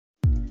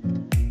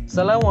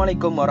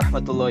Assalamualaikum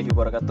warahmatullahi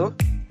wabarakatuh.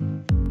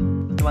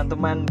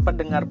 Teman-teman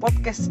pendengar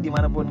podcast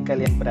dimanapun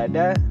kalian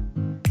berada,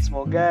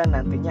 semoga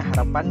nantinya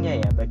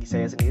harapannya ya bagi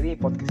saya sendiri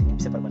podcast ini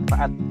bisa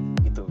bermanfaat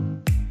gitu.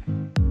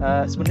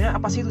 Sebenarnya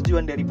apa sih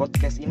tujuan dari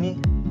podcast ini?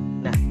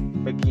 Nah,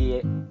 bagi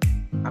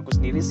aku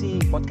sendiri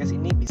sih podcast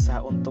ini bisa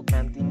untuk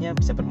nantinya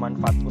bisa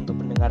bermanfaat untuk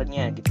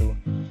pendengarnya gitu.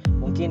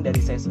 Mungkin dari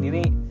saya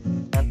sendiri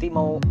nanti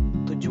mau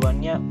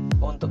tujuannya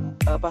untuk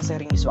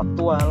sharing isu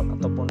aktual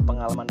ataupun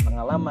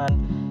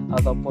pengalaman-pengalaman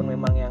ataupun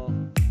memang yang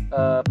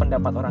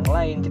pendapat orang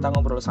lain, kita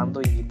ngobrol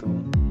santuy gitu.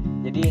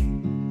 Jadi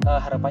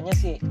harapannya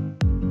sih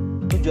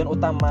tujuan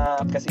utama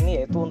podcast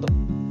ini yaitu untuk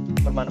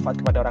bermanfaat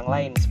kepada orang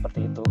lain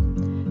seperti itu.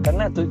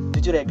 Karena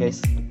jujur ya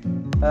guys,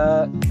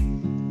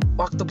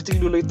 waktu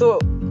kecil dulu itu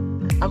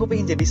aku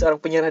pengen jadi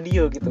seorang penyiar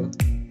radio gitu.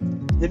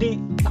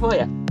 Jadi apa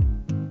ya?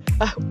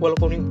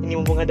 Walaupun ini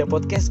mumpung ada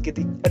podcast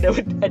gitu,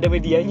 ada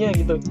medianya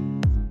gitu.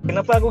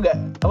 Kenapa aku gak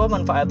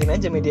manfaatin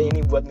aja media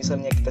ini buat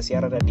misalnya kita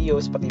siaran radio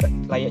seperti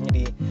layaknya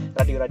di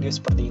radio-radio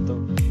seperti itu.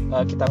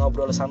 Kita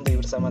ngobrol santai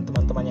bersama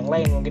teman-teman yang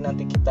lain. Mungkin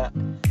nanti kita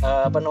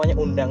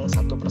undang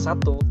satu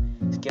persatu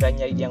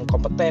sekiranya yang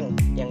kompeten,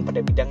 yang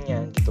pada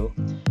bidangnya gitu.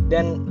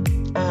 Dan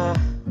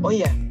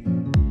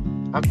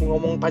aku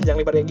ngomong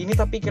panjang lebar kayak gini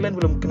tapi kalian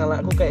belum kenal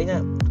aku,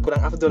 kayaknya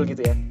kurang afdol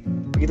gitu ya.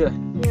 Begitulah.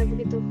 Iya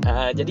begitu.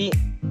 Jadi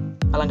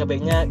alangkah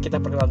baiknya kita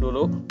perkenalan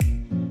dulu.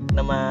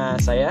 Nama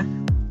saya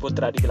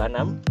Putra Adibil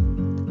Anam,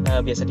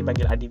 biasa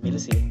dipanggil Adibil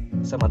sih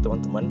sama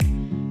teman-teman.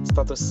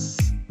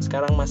 Status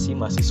sekarang masih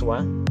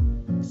mahasiswa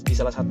di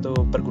salah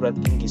satu perguruan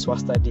tinggi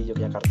swasta di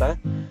Yogyakarta.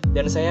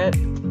 Dan saya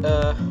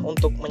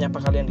untuk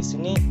menyapa kalian di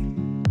sini,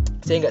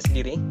 saya nggak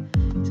sendiri.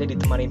 Saya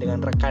ditemani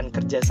dengan rekan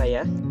kerja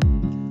saya.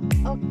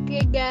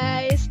 Oke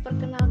guys,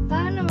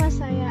 perkenalkan nama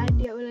saya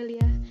Adia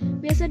Ulalia,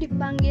 biasa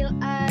dipanggil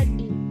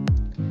Adi.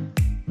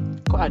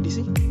 Kok Adi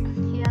sih?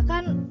 Ya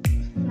kan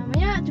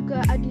namanya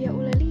juga Adia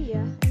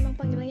Ulalia, emang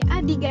panggilannya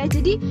Adi guys.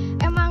 Jadi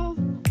emang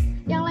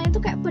yang lain tuh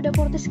kayak pada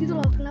protes gitu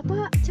loh,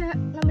 kenapa cewek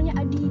namanya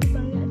Adi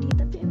dipanggil Adi,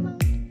 tapi emang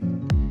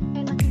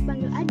enak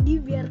dipanggil Adi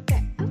biar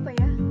kayak apa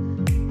ya,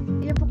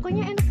 ya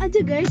pokoknya enak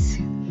aja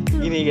guys.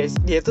 Gini guys,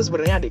 dia tuh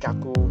sebenarnya adik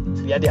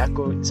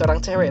aku,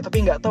 seorang cewek, tapi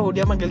nggak tahu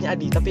dia manggilnya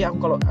Adi. Tapi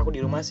kalau aku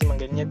di rumah sih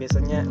manggilnya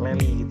biasanya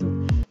Leli gitu.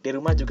 Di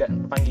rumah juga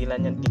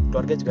panggilannya di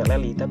keluarga juga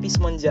Leli. Tapi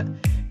semenjak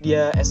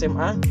dia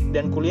SMA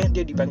dan kuliah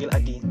dia dipanggil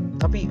Adi.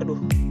 Tapi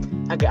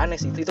agak aneh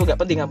sih. Itu nggak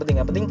penting.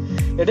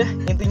 Yaudah,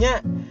 intinya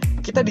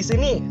kita di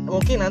sini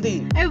mungkin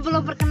nanti.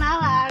 Belum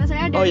perkenalan.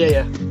 Saya dari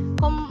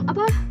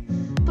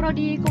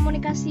prodi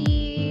komunikasi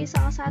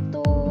salah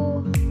satu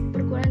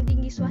perguruan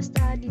tinggi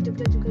swasta di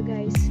Jogja juga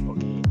guys.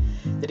 Oke.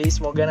 Jadi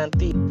semoga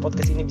nanti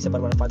podcast ini bisa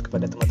bermanfaat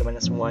kepada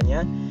teman-teman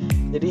semuanya.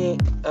 Jadi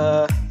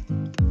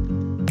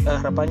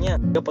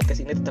harapannya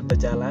podcast ini tetap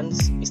berjalan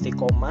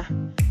istiqomah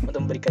untuk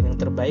memberikan yang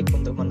terbaik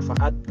untuk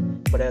manfaat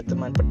kepada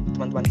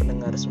teman-teman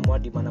pendengar semua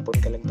dimanapun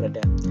kalian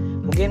berada.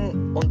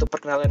 Mungkin untuk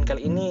perkenalan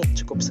kali ini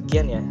cukup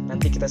sekian ya.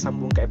 Nanti kita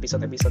sambung ke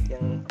episode-episode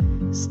yang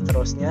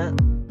seterusnya.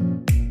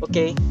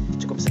 Oke,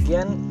 cukup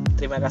sekian.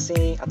 Terima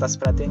kasih atas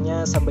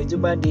perhatiannya. Sampai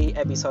jumpa di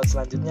episode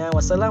selanjutnya.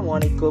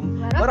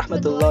 Wassalamualaikum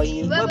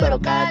warahmatullahi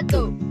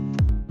wabarakatuh.